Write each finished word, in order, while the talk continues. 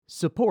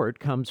Support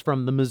comes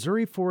from the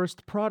Missouri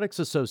Forest Products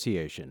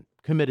Association,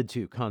 committed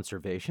to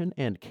conservation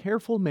and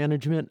careful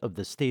management of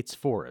the state's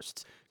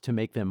forests to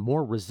make them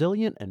more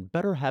resilient and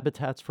better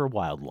habitats for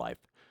wildlife.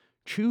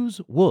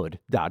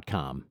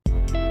 ChooseWood.com.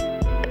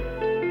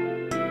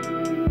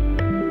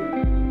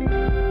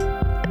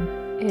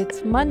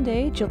 It's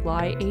Monday,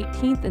 July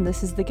 18th, and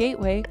this is The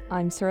Gateway.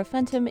 I'm Sarah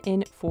Fenton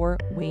in for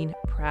Wayne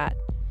Pratt.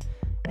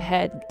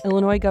 Ahead,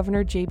 Illinois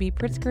Governor J.B.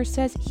 Pritzker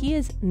says he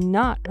is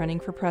not running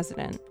for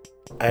president.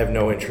 I have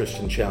no interest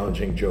in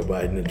challenging Joe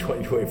Biden in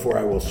 2024.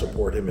 I will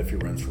support him if he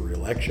runs for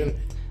re-election.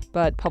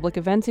 But public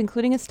events,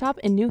 including a stop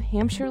in New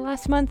Hampshire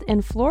last month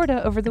and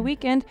Florida over the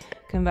weekend,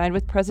 combined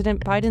with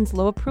President Biden's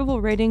low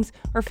approval ratings,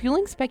 are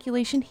fueling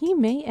speculation he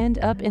may end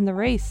up in the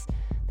race.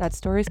 That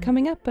story is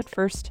coming up, but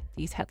first,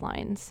 these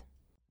headlines.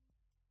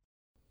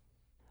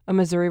 A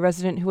Missouri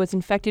resident who was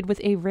infected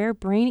with a rare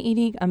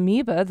brain-eating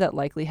amoeba that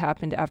likely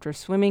happened after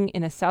swimming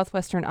in a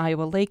southwestern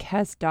Iowa lake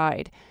has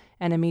died.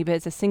 An amoeba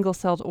is a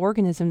single-celled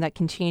organism that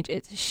can change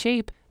its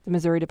shape. The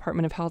Missouri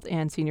Department of Health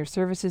and Senior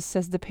Services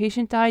says the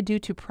patient died due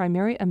to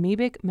primary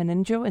amoebic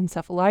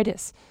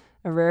meningoencephalitis,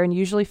 a rare and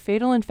usually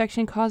fatal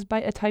infection caused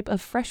by a type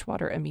of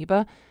freshwater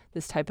amoeba.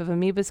 This type of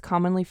amoeba is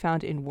commonly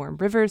found in warm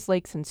rivers,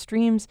 lakes, and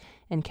streams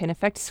and can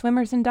affect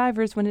swimmers and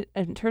divers when it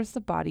enters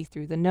the body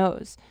through the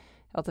nose.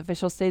 Health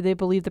officials say they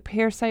believe the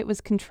parasite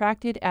was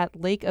contracted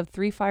at Lake of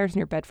Three Fires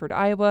near Bedford,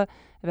 Iowa,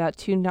 about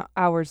 2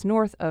 hours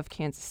north of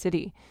Kansas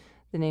City.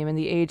 The name and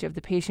the age of the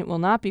patient will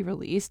not be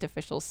released,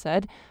 officials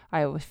said.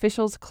 Iowa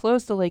officials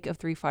closed the Lake of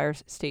Three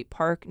Fires State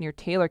Park near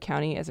Taylor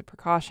County as a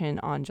precaution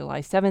on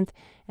July 7th,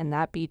 and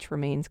that beach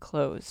remains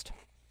closed.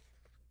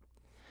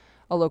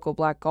 A local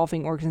black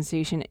golfing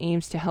organization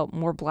aims to help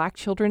more black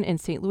children in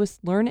St. Louis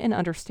learn and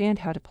understand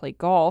how to play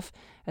golf.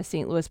 As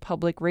St. Louis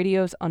Public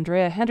Radio's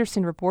Andrea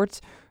Henderson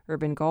reports,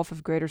 Urban Golf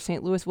of Greater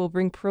St. Louis will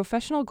bring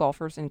professional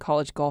golfers and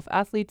college golf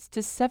athletes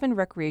to 7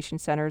 recreation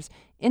centers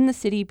in the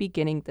city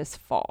beginning this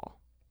fall.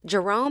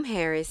 Jerome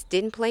Harris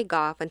didn't play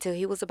golf until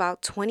he was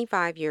about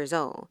 25 years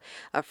old.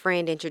 A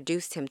friend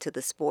introduced him to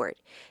the sport.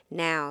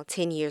 Now,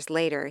 10 years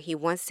later, he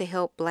wants to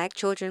help black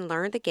children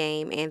learn the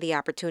game and the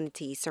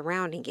opportunities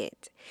surrounding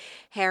it.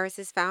 Harris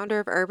is founder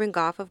of Urban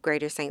Golf of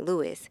Greater St.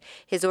 Louis.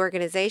 His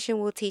organization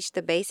will teach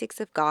the basics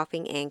of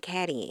golfing and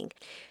caddying.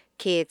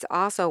 Kids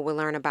also will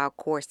learn about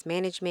course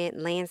management,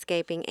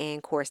 landscaping,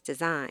 and course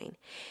design.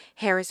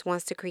 Harris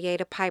wants to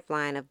create a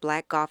pipeline of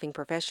black golfing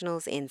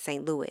professionals in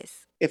St.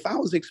 Louis. If I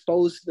was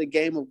exposed to the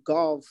game of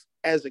golf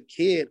as a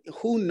kid,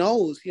 who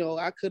knows?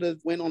 I could have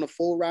went on a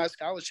full ride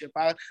scholarship.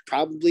 I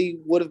probably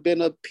would have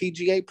been a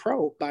PGA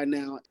pro by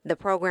now. The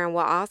program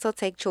will also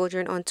take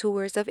children on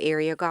tours of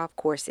area golf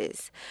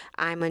courses.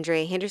 I'm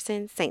Andrea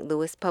Henderson, St.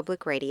 Louis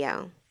Public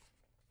Radio.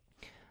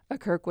 A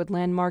Kirkwood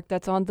landmark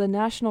that's on the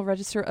National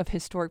Register of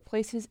Historic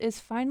Places is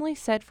finally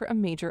set for a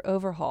major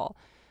overhaul.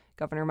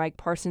 Governor Mike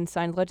Parson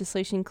signed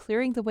legislation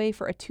clearing the way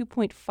for a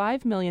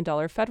 $2.5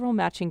 million federal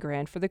matching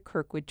grant for the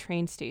Kirkwood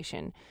train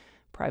station.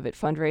 Private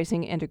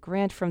fundraising and a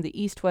grant from the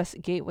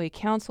East-West Gateway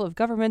Council of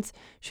Governments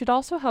should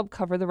also help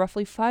cover the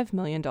roughly $5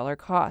 million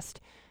cost.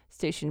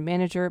 Station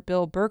manager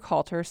Bill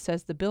Burkhalter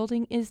says the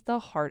building is the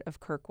heart of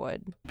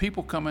Kirkwood.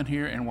 People come in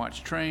here and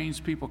watch trains.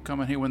 People come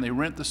in here when they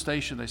rent the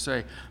station. They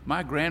say,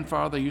 my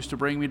grandfather used to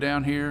bring me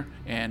down here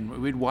and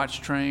we'd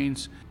watch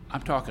trains.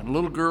 I'm talking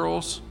little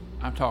girls.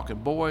 I'm talking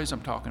boys.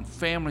 I'm talking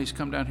families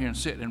come down here and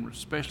sit, and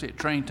especially at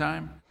train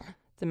time.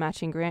 The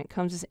matching grant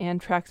comes as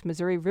Amtrak's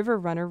Missouri River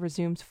Runner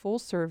resumes full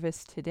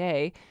service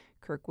today.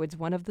 Kirkwood's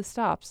one of the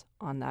stops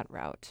on that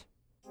route.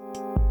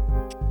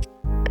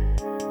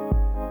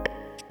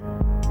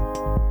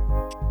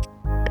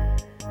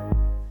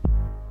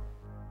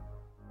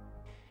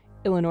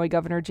 Illinois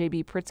Governor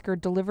J.B. Pritzker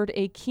delivered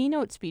a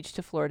keynote speech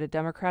to Florida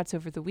Democrats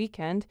over the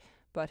weekend,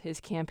 but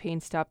his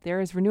campaign stop there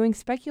is renewing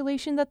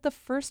speculation that the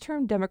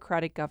first-term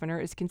Democratic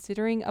governor is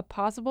considering a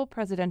possible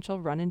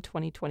presidential run in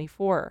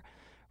 2024.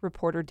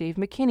 Reporter Dave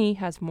McKinney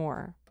has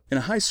more. In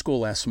a high school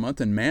last month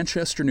in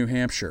Manchester, New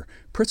Hampshire,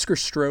 Pritzker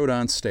strode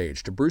on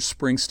stage to Bruce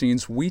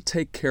Springsteen's We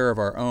Take Care of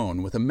Our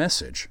Own with a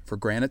message for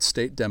Granite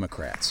State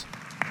Democrats.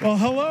 Well,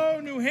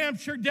 hello, New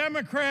Hampshire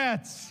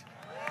Democrats.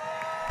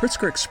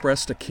 Pritzker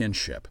expressed a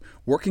kinship,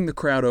 working the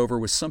crowd over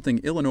with something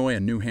Illinois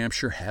and New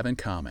Hampshire have in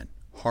common: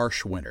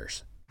 harsh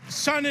winters.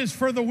 Sun is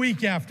for the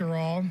weak, after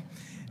all.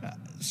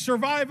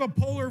 Survive a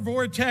polar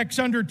vortex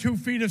under 2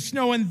 feet of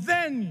snow, and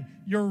then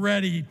you're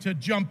ready to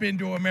jump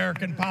into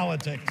American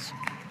politics.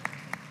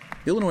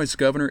 Illinois'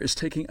 governor is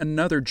taking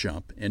another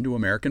jump into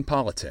American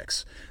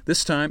politics.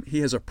 This time, he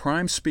has a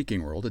prime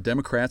speaking role to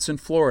Democrats in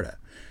Florida.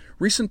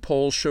 Recent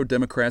polls show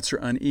Democrats are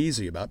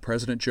uneasy about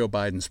President Joe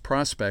Biden's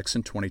prospects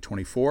in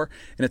 2024,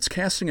 and it's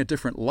casting a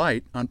different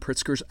light on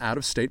Pritzker's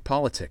out-of-state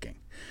politicking.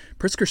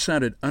 Pritzker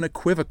sounded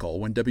unequivocal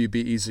when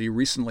WBEZ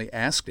recently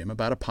asked him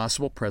about a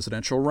possible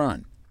presidential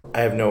run.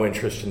 I have no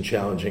interest in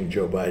challenging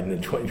Joe Biden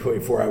in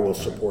 2024. I will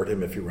support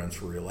him if he runs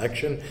for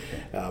re-election.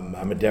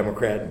 I'm a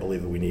Democrat and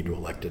believe that we need to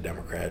elect a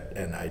Democrat,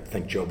 and I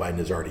think Joe Biden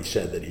has already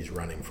said that he's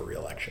running for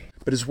re-election.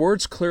 But his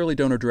words clearly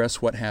don't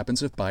address what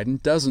happens if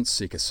Biden doesn't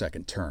seek a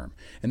second term,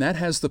 and that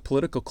has the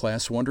political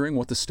class wondering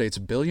what the state's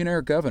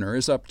billionaire governor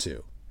is up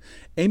to.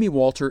 Amy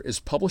Walter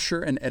is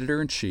publisher and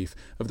editor-in-chief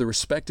of the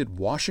respected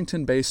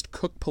Washington-based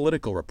Cook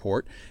Political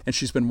Report, and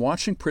she's been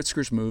watching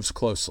Pritzker's moves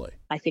closely.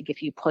 I think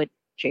if you put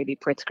J.B.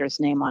 Pritzker's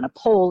name on a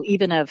poll,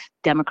 even of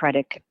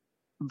Democratic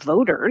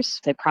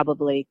voters, they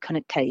probably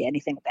couldn't tell you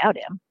anything about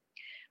him.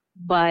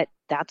 But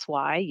that's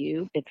why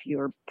if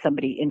you're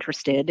somebody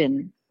interested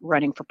in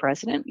running for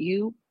president,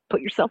 you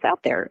put yourself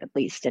out there at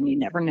least, and you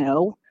never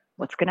know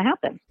what's going to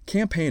happen.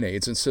 Campaign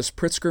aides insist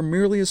Pritzker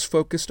merely is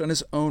focused on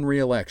his own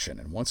re-election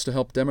and wants to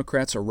help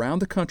Democrats around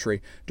the country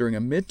during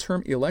a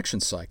midterm election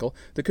cycle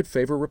that could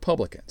favor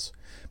Republicans.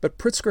 But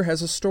Pritzker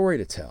has a story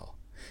to tell.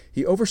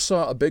 He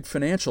oversaw a big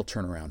financial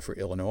turnaround for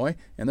Illinois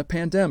and the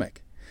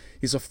pandemic.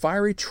 He's a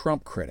fiery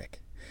Trump critic.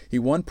 He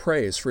won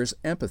praise for his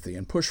empathy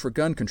and push for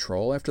gun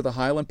control after the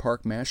Highland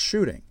Park mass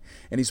shooting,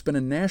 and he's been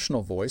a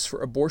national voice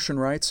for abortion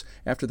rights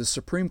after the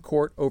Supreme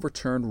Court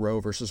overturned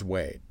Roe v.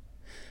 Wade.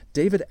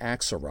 David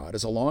Axelrod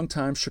is a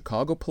longtime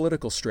Chicago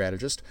political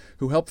strategist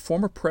who helped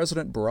former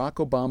President Barack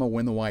Obama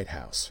win the White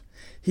House.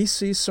 He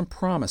sees some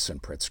promise in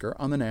Pritzker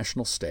on the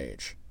national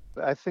stage.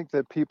 I think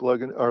that people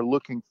are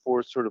looking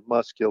for sort of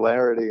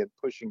muscularity and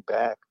pushing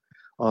back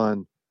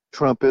on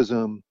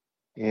Trumpism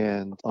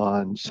and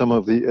on some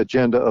of the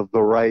agenda of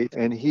the right,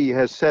 and he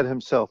has set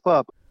himself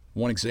up.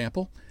 One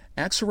example,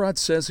 Axelrod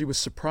says he was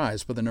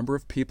surprised by the number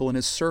of people in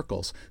his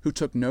circles who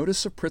took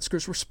notice of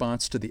Pritzker's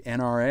response to the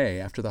NRA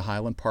after the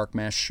Highland Park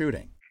mass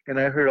shooting. And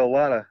I heard a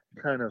lot of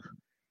kind of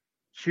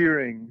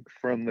cheering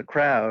from the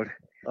crowd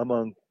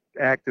among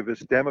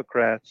activist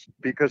Democrats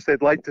because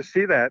they'd like to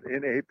see that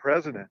in a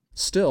president.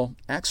 Still,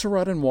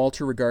 Axelrod and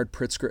Walter regard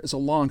Pritzker as a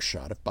long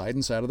shot if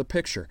Biden's out of the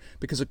picture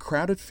because a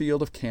crowded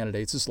field of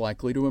candidates is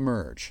likely to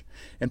emerge.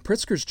 And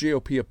Pritzker's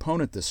GOP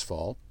opponent this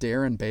fall,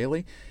 Darren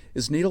Bailey,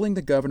 is needling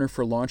the governor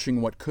for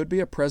launching what could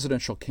be a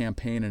presidential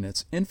campaign in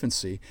its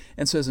infancy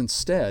and says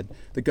instead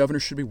the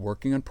governor should be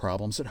working on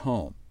problems at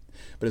home.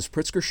 But as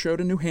Pritzker showed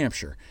in New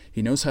Hampshire,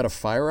 he knows how to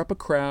fire up a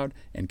crowd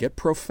and get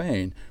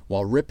profane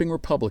while ripping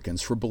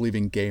Republicans for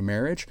believing gay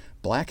marriage,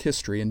 black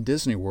history, and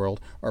Disney World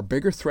are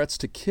bigger threats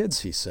to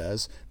kids, he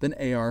says, than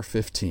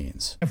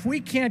AR-15s. If we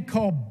can't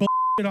call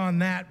bullshit on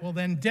that, well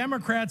then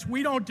Democrats,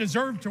 we don't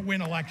deserve to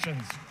win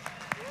elections.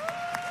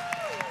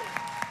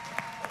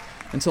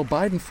 Until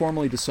Biden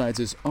formally decides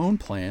his own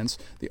plans,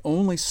 the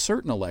only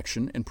certain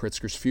election in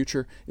Pritzker's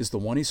future is the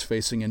one he's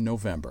facing in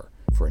November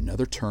for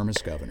another term as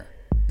governor.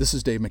 This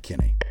is Dave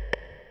McKinney.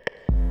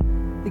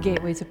 The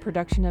Gateway is a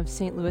production of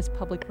St. Louis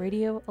Public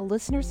Radio, a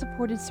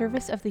listener-supported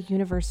service of the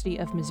University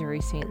of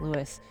Missouri-St.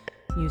 Louis.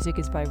 Music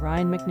is by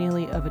Ryan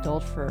McNeely of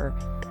Adult Fur.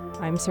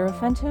 I'm Sarah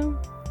Fenton,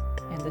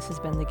 and this has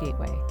been The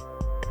Gateway.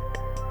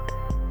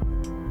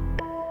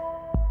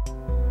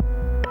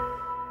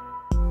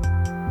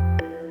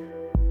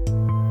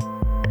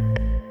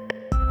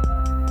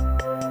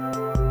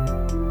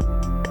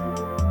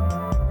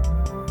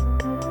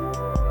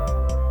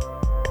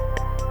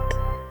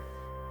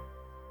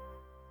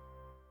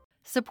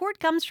 Support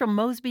comes from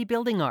Mosby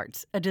Building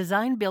Arts, a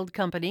design-build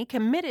company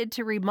committed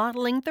to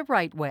remodeling the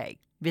right way.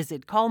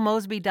 Visit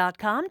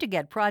callmosby.com to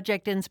get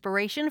project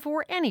inspiration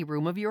for any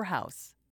room of your house.